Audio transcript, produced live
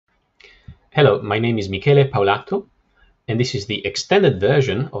Hello, my name is Michele Paolato, and this is the extended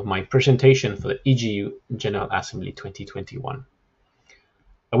version of my presentation for the EGU General Assembly 2021.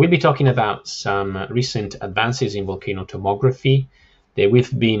 I will be talking about some recent advances in volcano tomography that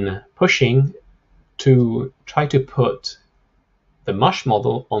we've been pushing to try to put the mush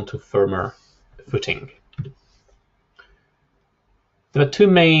model onto firmer footing. There are two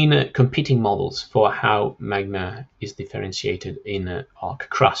main competing models for how magma is differentiated in arc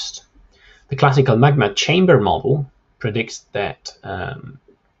crust. The classical magma chamber model predicts that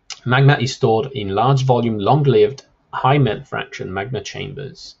magma is stored in large volume, long-lived, high melt fraction magma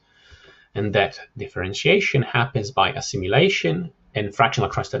chambers, and that differentiation happens by assimilation and fractional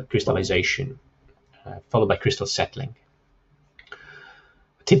crystallization, followed by crystal settling.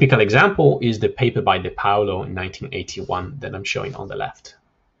 A typical example is the paper by De Paulo in 1981 that I'm showing on the left.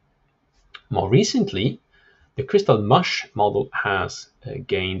 More recently, the crystal mush model has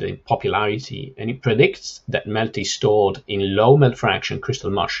gained in popularity, and it predicts that melt is stored in low melt fraction crystal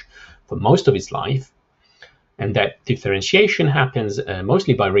mush for most of its life, and that differentiation happens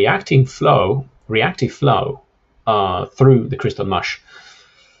mostly by reactive flow through the crystal mush.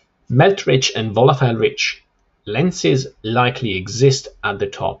 Melt-rich and volatile-rich lenses likely exist at the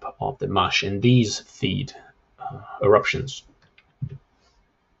top of the mush, and these feed eruptions.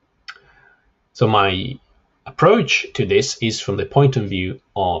 So my approach to this is from the point of view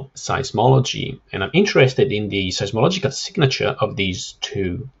of seismology, and I'm interested in the seismological signature of these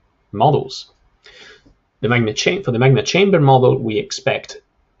two models. For the magma chamber model, we expect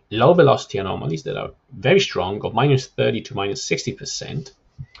low velocity anomalies that are very strong, of -30 to -60%,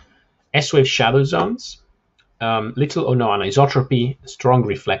 S-wave shadow zones, little or no anisotropy, strong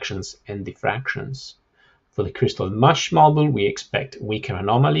reflections and diffractions. For the crystal mush model, we expect weaker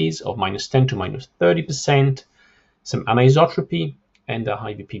anomalies of -10 to -30%, some anisotropy, and a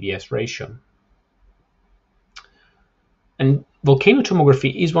high VPVS ratio. And volcano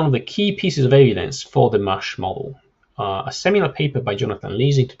tomography is one of the key pieces of evidence for the mush model. A seminal paper by Jonathan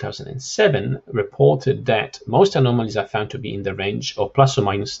Lees in 2007 reported that most anomalies are found to be in the range of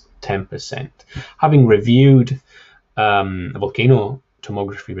 ±10%, having reviewed volcano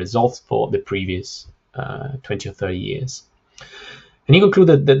tomography results for the previous 20 or 30 years. And he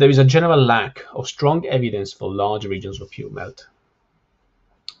concluded that there is a general lack of strong evidence for large regions of pure melt.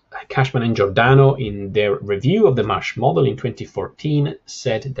 Cashman and Giordano, in their review of the mush model in 2014,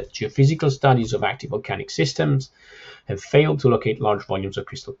 said that geophysical studies of active volcanic systems have failed to locate large volumes of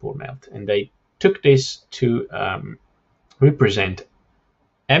crystal pore melt. And they took this to represent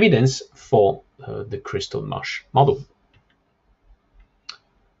evidence for the crystal mush model.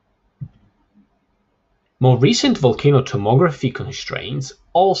 More recent volcano tomography constraints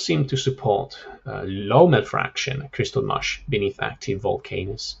all seem to support low melt fraction crystal mush beneath active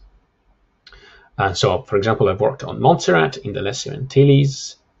volcanoes. So, for example, I've worked on Montserrat in the Lesser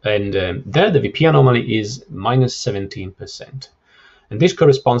Antilles, and there the VP anomaly is -17%. And this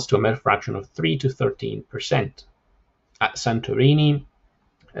corresponds to a melt fraction of 3 to 13%. At Santorini,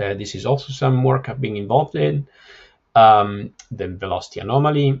 this is also some work I've been involved in. The velocity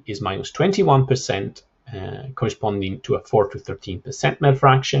anomaly is -21%, corresponding to a 4 to 13% melt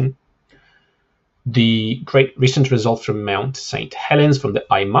fraction. The great recent results from Mount St. Helens from the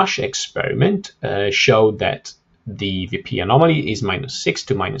iMush experiment show that the VP anomaly is -6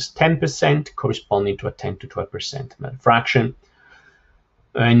 to -10%, corresponding to a 10 to 12% melt fraction.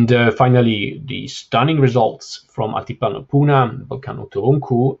 And finally, the stunning results from Altiplano Puna, Volcano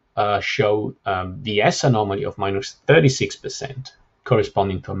Turunku, show the S anomaly of -36%,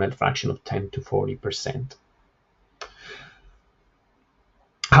 corresponding to a melt fraction of 10 to 40%.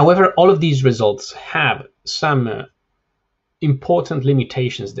 However, all of these results have some important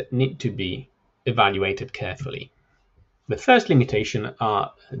limitations that need to be evaluated carefully. The first limitation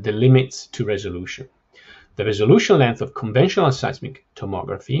are the limits to resolution. The resolution length of conventional seismic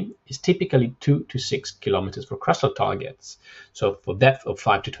tomography is typically 2 to 6 kilometers for crustal targets, so for depth of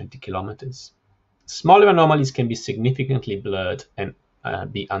 5 to 20 kilometers. Smaller anomalies can be significantly blurred and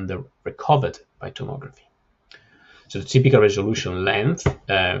be under-recovered by tomography. So the typical resolution length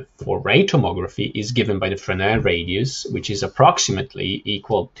for ray tomography is given by the Fresnel radius, which is approximately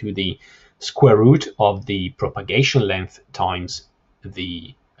equal to the square root of the propagation length times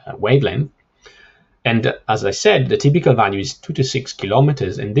the wavelength. And as I said, the typical value is 2 to 6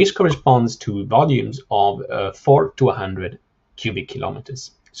 kilometers, and this corresponds to volumes of 4 to 100 cubic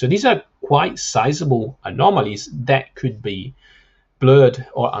kilometers. So these are quite sizable anomalies that could be blurred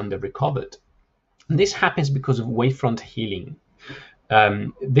or under-recovered. And this happens because of wavefront healing.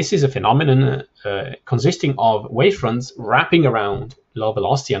 This is a phenomenon consisting of wavefronts wrapping around low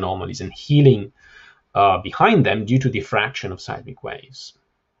velocity anomalies and healing behind them due to diffraction of seismic waves.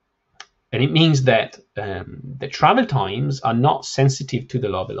 And it means that the travel times are not sensitive to the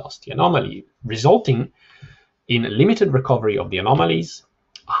low velocity anomaly, resulting in a limited recovery of the anomalies,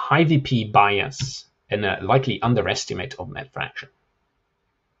 a high VP bias, and a likely underestimate of melt fraction.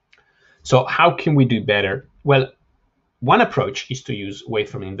 So how can we do better? Well, one approach is to use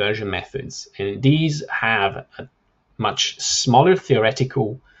waveform inversion methods, and these have a much smaller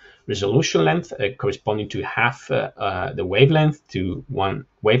theoretical resolution length corresponding to half the wavelength to one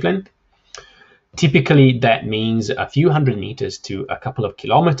wavelength. Typically, that means a few hundred meters to a couple of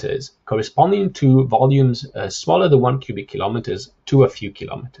kilometers, corresponding to volumes smaller than 1 cubic kilometers to a few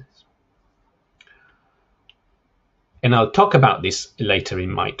kilometers. And I'll talk about this later in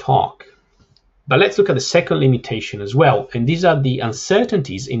my talk. But let's look at the second limitation as well, and these are the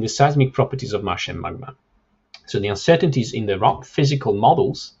uncertainties in the seismic properties of mush and magma. So the uncertainties in the rock physical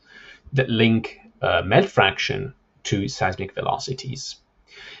models that link melt fraction to seismic velocities.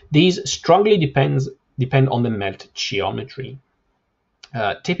 These strongly depend on the melt geometry.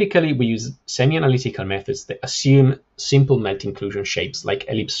 Typically, we use semi-analytical methods that assume simple melt inclusion shapes like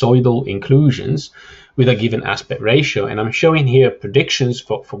ellipsoidal inclusions with a given aspect ratio. And I'm showing here predictions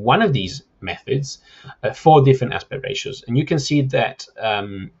for one of these methods for different aspect ratios. And you can see that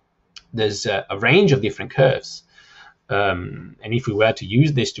there's a range of different curves. And if we were to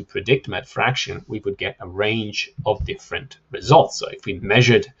use this to predict melt fraction, we would get a range of different results. So if we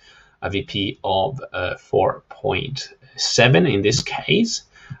measured a VP of 4.7 in this case,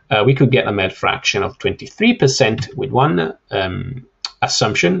 we could get a melt fraction of 23% with one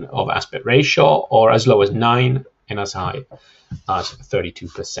assumption of aspect ratio, or as low as 9 and as high as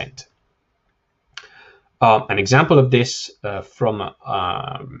 32%. An example of this from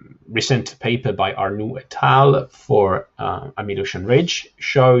a recent paper by Arnoux et al. For a mid-ocean ridge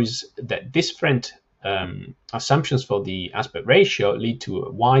shows that different assumptions for the aspect ratio lead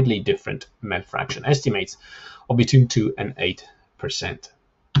to widely different melt fraction estimates of between 2 and 8%.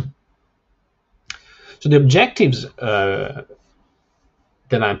 So the objectives that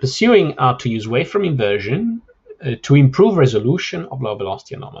I'm pursuing are to use waveform inversion to improve resolution of low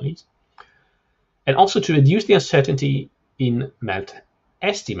velocity anomalies, and also to reduce the uncertainty in melt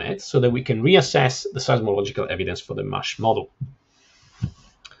estimates so that we can reassess the seismological evidence for the mush model.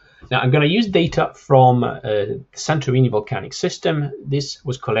 Now, I'm going to use data from the Santorini volcanic system. This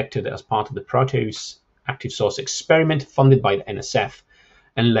was collected as part of the Proteus active source experiment funded by the NSF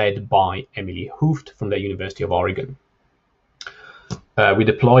and led by Emily Hooft from the University of Oregon. We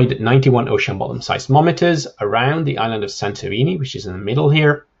deployed 91 ocean bottom seismometers around the island of Santorini, which is in the middle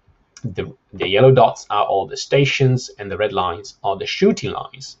here. The yellow dots are all the stations, and the red lines are the shooting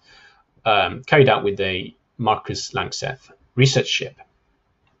lines carried out with the Marcus Langseth research ship.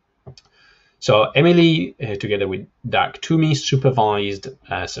 So Emily, together with Doug Toomey, supervised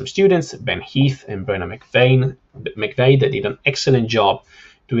some students, Ben Heath and Brenna McVeigh, that did an excellent job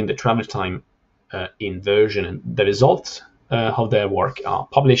doing the travel time inversion. And the results of their work are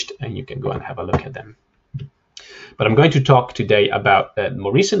published, and you can go and have a look at them. But I'm going to talk today about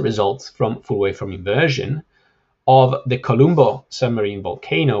more recent results from full waveform inversion of the Kolumbo submarine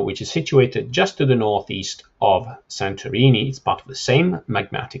volcano, which is situated just to the northeast of Santorini. It's part of the same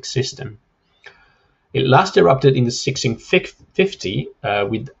magmatic system. It last erupted in the 1650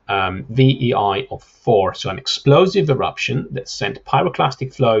 with VEI of 4, so an explosive eruption that sent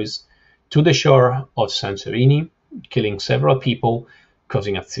pyroclastic flows to the shore of Santorini, killing several people,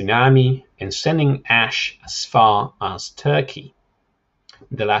 causing a tsunami, and sending ash as far as Turkey.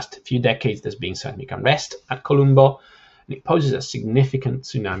 In the last few decades, there's been seismic unrest at Kolumbo, and it poses a significant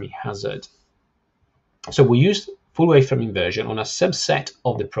tsunami hazard. So we used full waveform inversion on a subset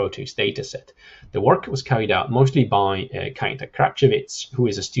of the Proteus dataset. The work was carried out mostly by Kaita Kravchevitz, who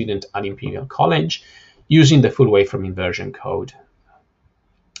is a student at Imperial College, using the full waveform inversion code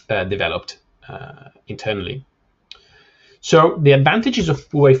developed internally. So the advantages of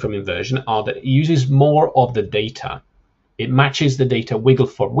full waveform inversion are that it uses more of the data. It matches the data wiggle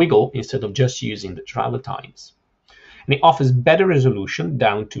for wiggle instead of just using the travel times. And it offers better resolution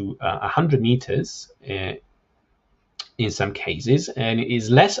down to 100 meters in some cases, and it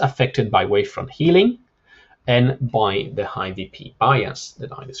is less affected by wavefront healing and by the high VP bias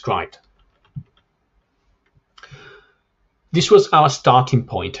that I described. This was our starting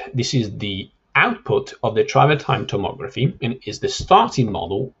point. This is the output of the travel time tomography and is the starting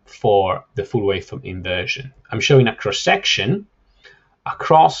model for the full waveform inversion. I'm showing a cross-section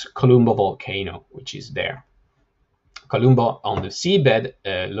across Kolumbo volcano, which is there. Kolumbo on the seabed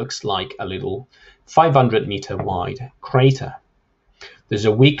looks like a little 500-meter wide crater. There's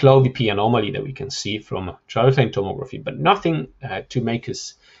a weak low VP anomaly that we can see from travel-plane tomography, but nothing to make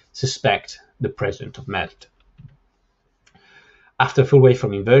us suspect the presence of melt. After full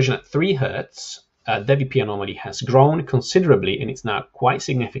waveform inversion at 3 Hz, the VP anomaly has grown considerably and it's now quite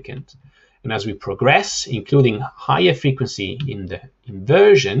significant. And as we progress, including higher frequency in the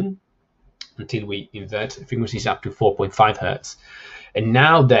inversion, until we invert frequencies up to 4.5 Hz, and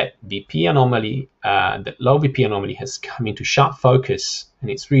now that VP anomaly, that low VP anomaly has come into sharp focus, and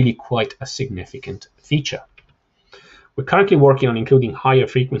it's really quite a significant feature. We're currently working on including higher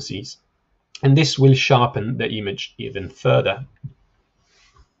frequencies, and this will sharpen the image even further.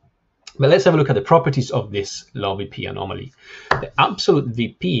 But let's have a look at the properties of this low VP anomaly. The absolute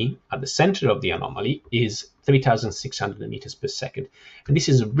VP at the center of the anomaly is 3,600 meters per second, and this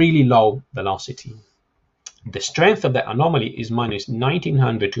is a really low velocity. The strength of that anomaly is minus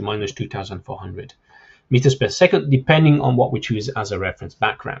 1900 to minus 2,400 meters per second, depending on what we choose as a reference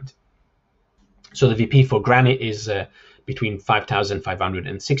background. So the VP for granite is between 5,500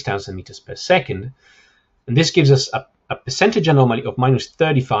 and 6,000 meters per second, and this gives us a percentage anomaly of minus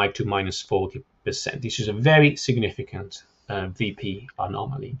 35 to minus 40%. This is a very significant VP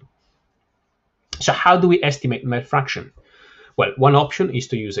anomaly. So how do we estimate melt fraction? Well, one option is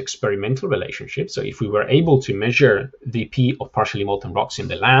to use experimental relationships. So if we were able to measure VP of partially molten rocks in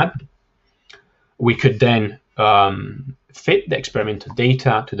the lab, we could then fit the experimental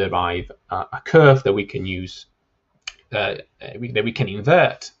data to derive a curve that we can use, that we can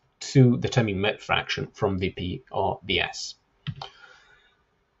invert to determine melt fraction from VP or VS.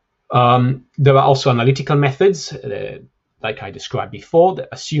 There are also analytical methods, like I described before, that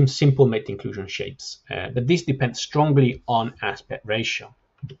assume simple melt inclusion shapes, but this depends strongly on aspect ratio.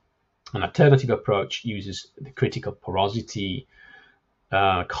 An alternative approach uses the critical porosity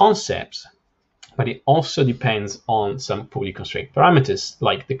concepts, but it also depends on some poorly constrained parameters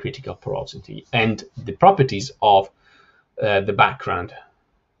like the critical porosity and the properties of the background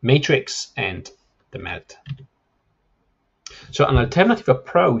matrix and the melt. So an alternative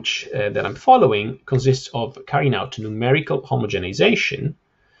approach that I'm following consists of carrying out numerical homogenization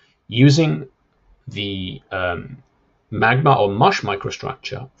using the magma or mush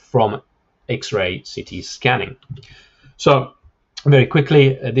microstructure from X-ray CT scanning. So very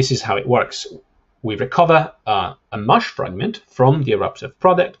quickly, this is how it works. We recover a mush fragment from the eruptive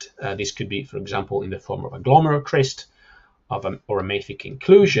product. This could be, for example, in the form of a glomerocryst or a mafic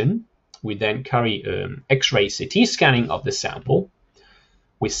inclusion. We then carry X-ray CT scanning of the sample.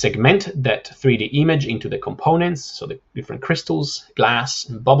 We segment that 3D image into the components, so the different crystals, glass,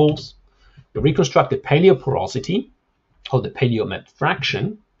 and bubbles. We reconstruct the paleoporosity, or the paleomelt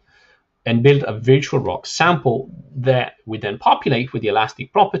fraction, and build a virtual rock sample that we then populate with the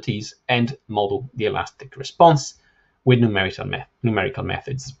elastic properties and model the elastic response with numerical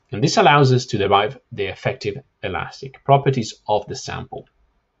methods. And this allows us to derive the effective elastic properties of the sample.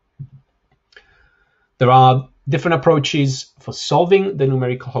 There are different approaches for solving the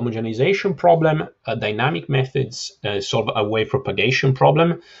numerical homogenization problem. Dynamic methods solve a wave propagation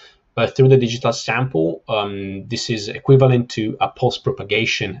problem through the digital sample. This is equivalent to a pulse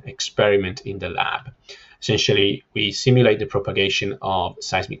propagation experiment in the lab. Essentially, we simulate the propagation of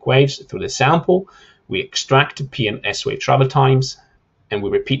seismic waves through the sample. We extract P and S wave travel times, and we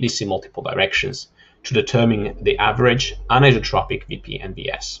repeat this in multiple directions to determine the average anisotropic VP and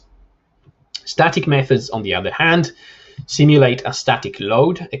VS. Static methods, on the other hand, simulate a static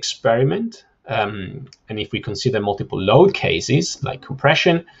load experiment. And if we consider multiple load cases like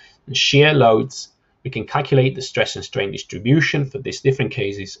compression and shear loads, we can calculate the stress and strain distribution for these different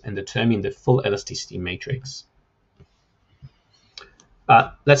cases and determine the full elasticity matrix.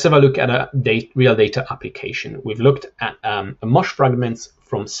 Let's have a look at a real data application. We've looked at mush fragments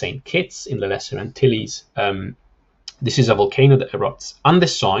from St. Kitts in the Lesser Antilles. This is a volcano that erupts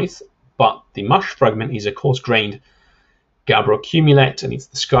andesite, but the mush fragment is a coarse-grained gabbro cumulate, and it's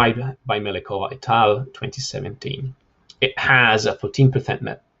described by Melekova et al. 2017. It has a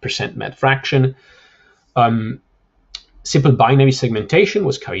 14% melt fraction. Simple binary segmentation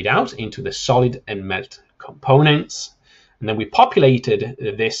was carried out into the solid and melt components. And then we populated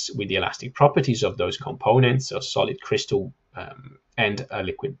this with the elastic properties of those components, so solid crystal and a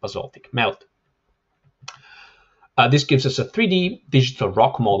liquid basaltic melt. This gives us a 3D digital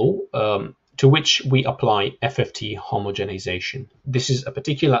rock model to which we apply FFT homogenization. This is a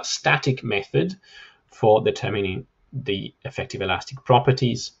particular static method for determining the effective elastic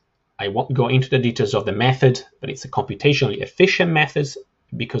properties. I won't go into the details of the method, but it's a computationally efficient method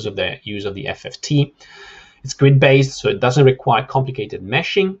because of the use of the FFT. It's grid-based, so it doesn't require complicated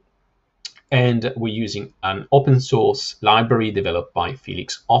meshing. and we're using an open source library developed by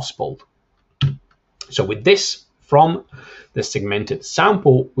Felix Oswald. So with this, from the segmented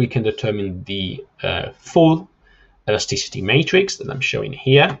sample, we can determine the full elasticity matrix that I'm showing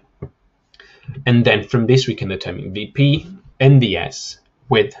here. And then from this, we can determine VP and VS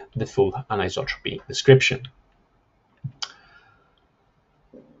with the full anisotropy description.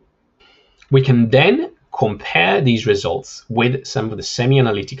 We can then compare these results with some of the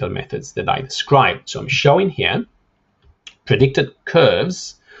semi-analytical methods that I described. So I'm showing here predicted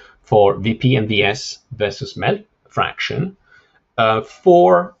curves for VP and VS versus melt fraction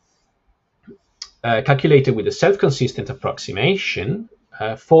calculated with a self-consistent approximation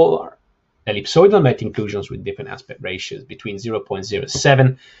for ellipsoidal melt inclusions with different aspect ratios between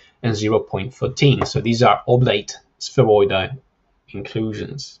 0.07 and 0.14. So these are oblate spheroidal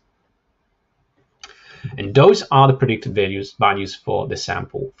inclusions. And those are the predicted values for the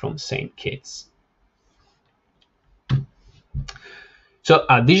sample from St. Kitts. So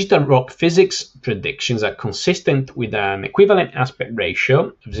digital rock physics predictions are consistent with an equivalent aspect ratio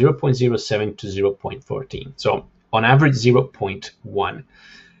of 0.07 to 0.14. So on average 0.1.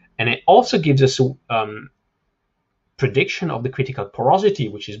 And it also gives us a prediction of the critical porosity,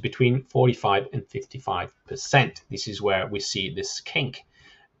 which is between 45 and 55%. This is where we see this kink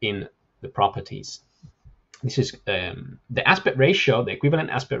in the properties. This is the aspect ratio, the equivalent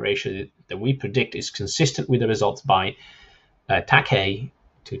aspect ratio that we predict is consistent with the results by Takei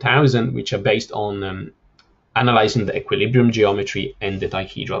 2000, which are based on analyzing the equilibrium geometry and the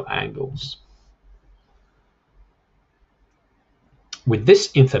dihedral angles. With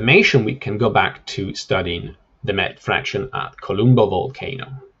this information, we can go back to studying the melt fraction at Kolumbo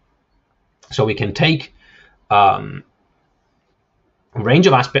volcano. So we can take a range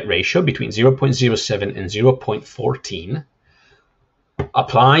of aspect ratio between 0.07 and 0.14,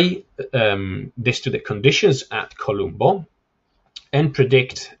 apply this to the conditions at Kolumbo, and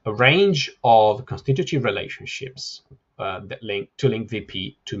predict a range of constitutive relationships that link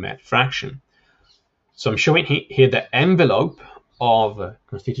VP to melt fraction. So I'm showing here the envelope of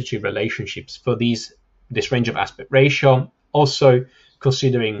constitutive relationships for this range of aspect ratio, also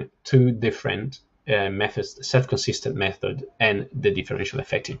considering two different methods, the self-consistent method and the differential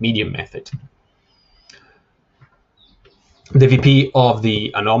effective medium method. The VP of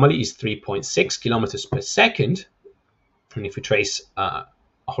the anomaly is 3.6 kilometers per second. And if we trace a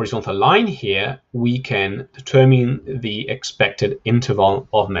horizontal line here, we can determine the expected interval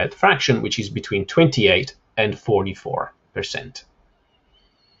of melt fraction, which is between 28 and 44%.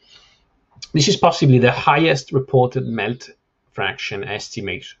 This is possibly the highest reported melt fraction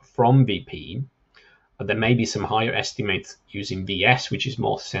estimate from VP. There may be some higher estimates using VS, which is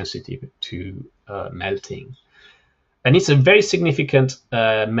more sensitive to melting. And it's a very significant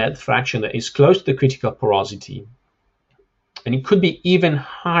melt fraction that is close to the critical porosity. And it could be even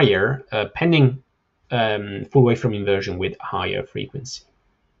higher pending full waveform inversion with higher frequency.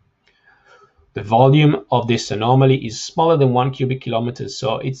 The volume of this anomaly is smaller than 1 cubic kilometer,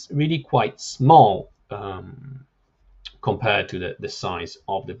 so it's really quite small compared to the size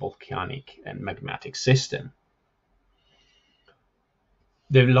of the volcanic and magmatic system.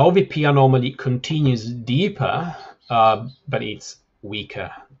 The low VP anomaly continues deeper, but it's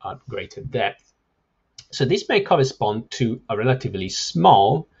weaker at greater depth. So this may correspond to a relatively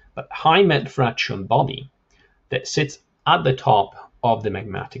small but high melt fraction body that sits at the top of the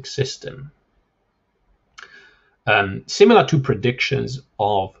magmatic system. Similar to predictions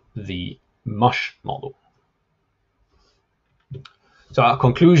of the mush model. So our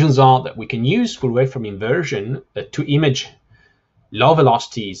conclusions are that we can use full waveform inversion to image low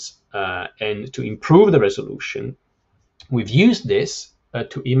velocities and to improve the resolution. We've used this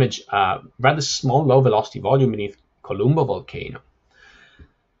to image a rather small low velocity volume beneath Kolumbo volcano.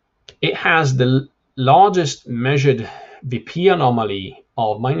 It has the largest measured VP anomaly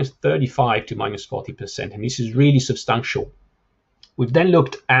of -35 to -40%, and this is really substantial. We've then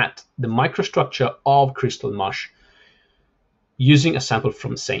looked at the microstructure of crystal mush using a sample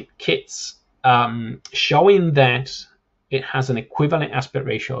from St. Kitts, showing that it has an equivalent aspect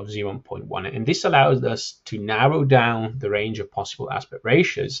ratio of 0.1, and this allows us to narrow down the range of possible aspect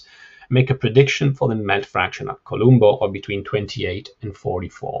ratios, make a prediction for the melt fraction at Kolumbo of between 28 and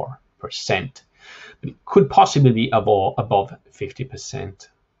 44%. But it could possibly be above 50%.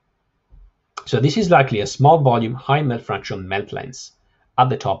 So this is likely a small volume, high melt fraction melt length at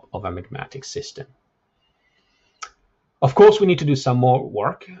the top of a magmatic system. Of course, we need to do some more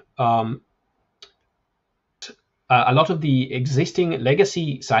work. A lot of the existing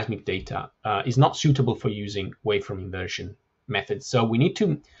legacy seismic data is not suitable for using waveform inversion methods. So we need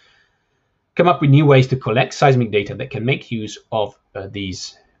to come up with new ways to collect seismic data that can make use of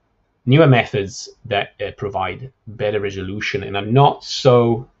these newer methods that provide better resolution and are not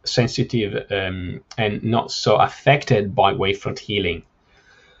so sensitive and not so affected by wavefront healing.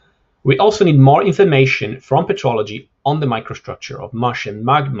 We also need more information from petrology on the microstructure of mush and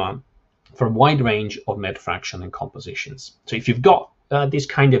magma for a wide range of med fraction and compositions. So if you've got this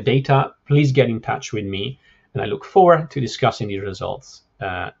kind of data, please get in touch with me, and I look forward to discussing these results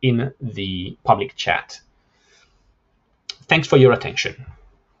in the public chat. Thanks for your attention.